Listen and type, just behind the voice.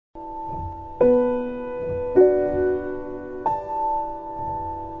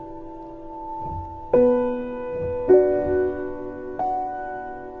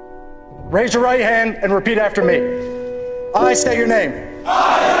Raise your right hand and repeat after me. I state your name.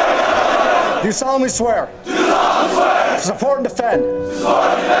 Do solemnly swear. To support and defend.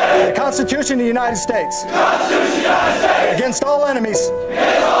 The Constitution of the United States. Against all enemies.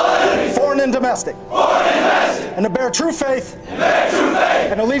 Foreign and domestic. And to bear true faith.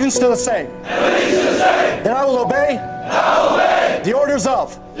 And allegiance to the same. That I will obey. The orders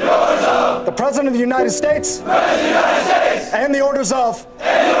of. The President of the United States. And the orders of.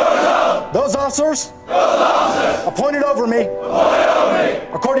 Those officers. Appointed over me.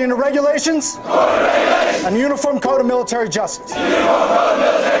 According to regulations. And the Uniform Code of Military Justice.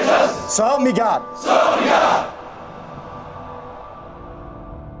 So help me God.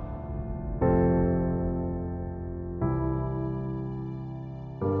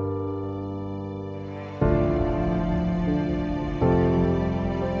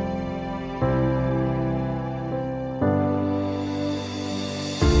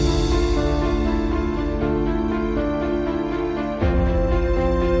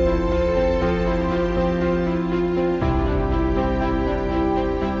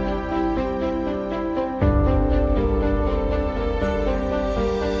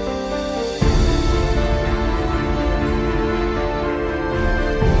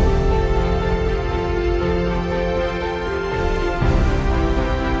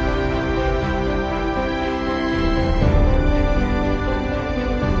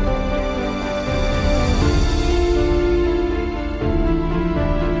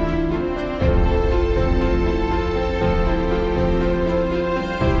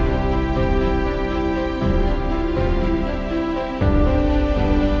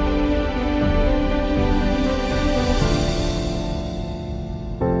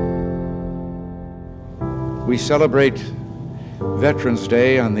 We celebrate Veterans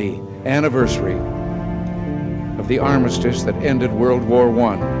Day on the anniversary of the armistice that ended World War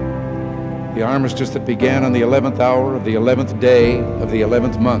I. The armistice that began on the 11th hour of the 11th day of the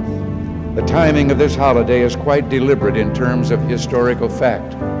 11th month. The timing of this holiday is quite deliberate in terms of historical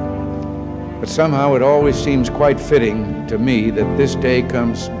fact. But somehow it always seems quite fitting to me that this day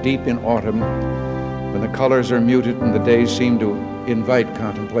comes deep in autumn when the colors are muted and the days seem to invite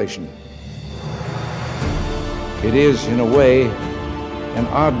contemplation. It is, in a way, an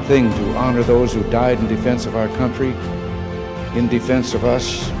odd thing to honor those who died in defense of our country, in defense of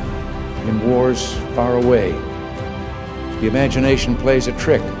us, in wars far away. The imagination plays a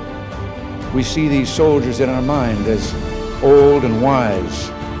trick. We see these soldiers in our mind as old and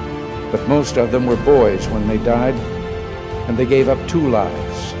wise, but most of them were boys when they died, and they gave up two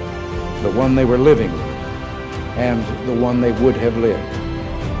lives, the one they were living and the one they would have lived.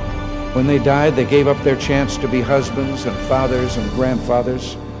 When they died, they gave up their chance to be husbands and fathers and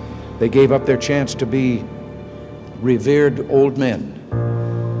grandfathers. They gave up their chance to be revered old men.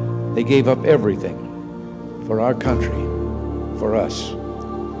 They gave up everything for our country, for us.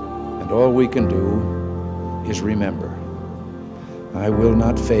 And all we can do is remember. I will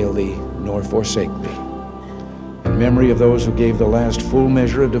not fail thee, nor forsake thee. In memory of those who gave the last full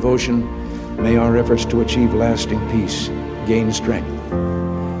measure of devotion, may our efforts to achieve lasting peace gain strength.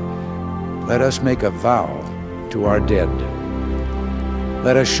 Let us make a vow to our dead.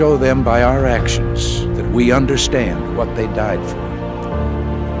 Let us show them by our actions that we understand what they died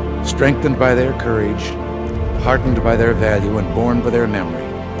for. Strengthened by their courage, heartened by their value, and borne by their memory,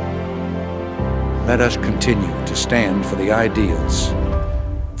 let us continue to stand for the ideals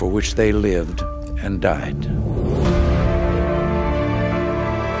for which they lived and died.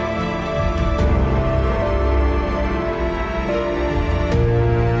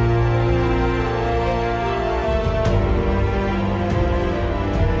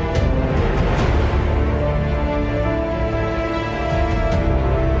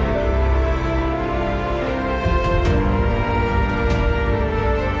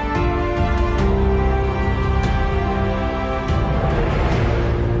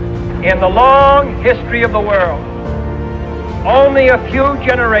 In the long history of the world, only a few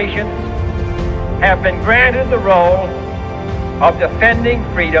generations have been granted the role of defending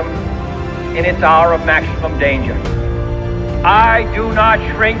freedom in its hour of maximum danger. I do not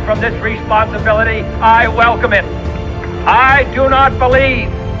shrink from this responsibility. I welcome it. I do not believe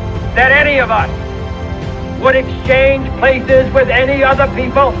that any of us would exchange places with any other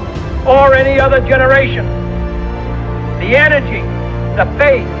people or any other generation. The energy, the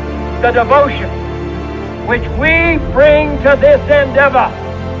faith, the devotion which we bring to this endeavor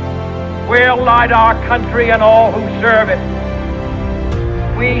will light our country and all who serve it.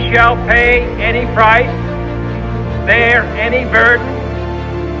 We shall pay any price, bear any burden,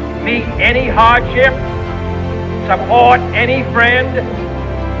 meet any hardship, support any friend,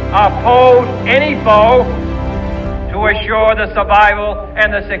 oppose any foe to assure the survival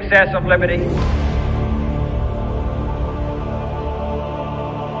and the success of liberty.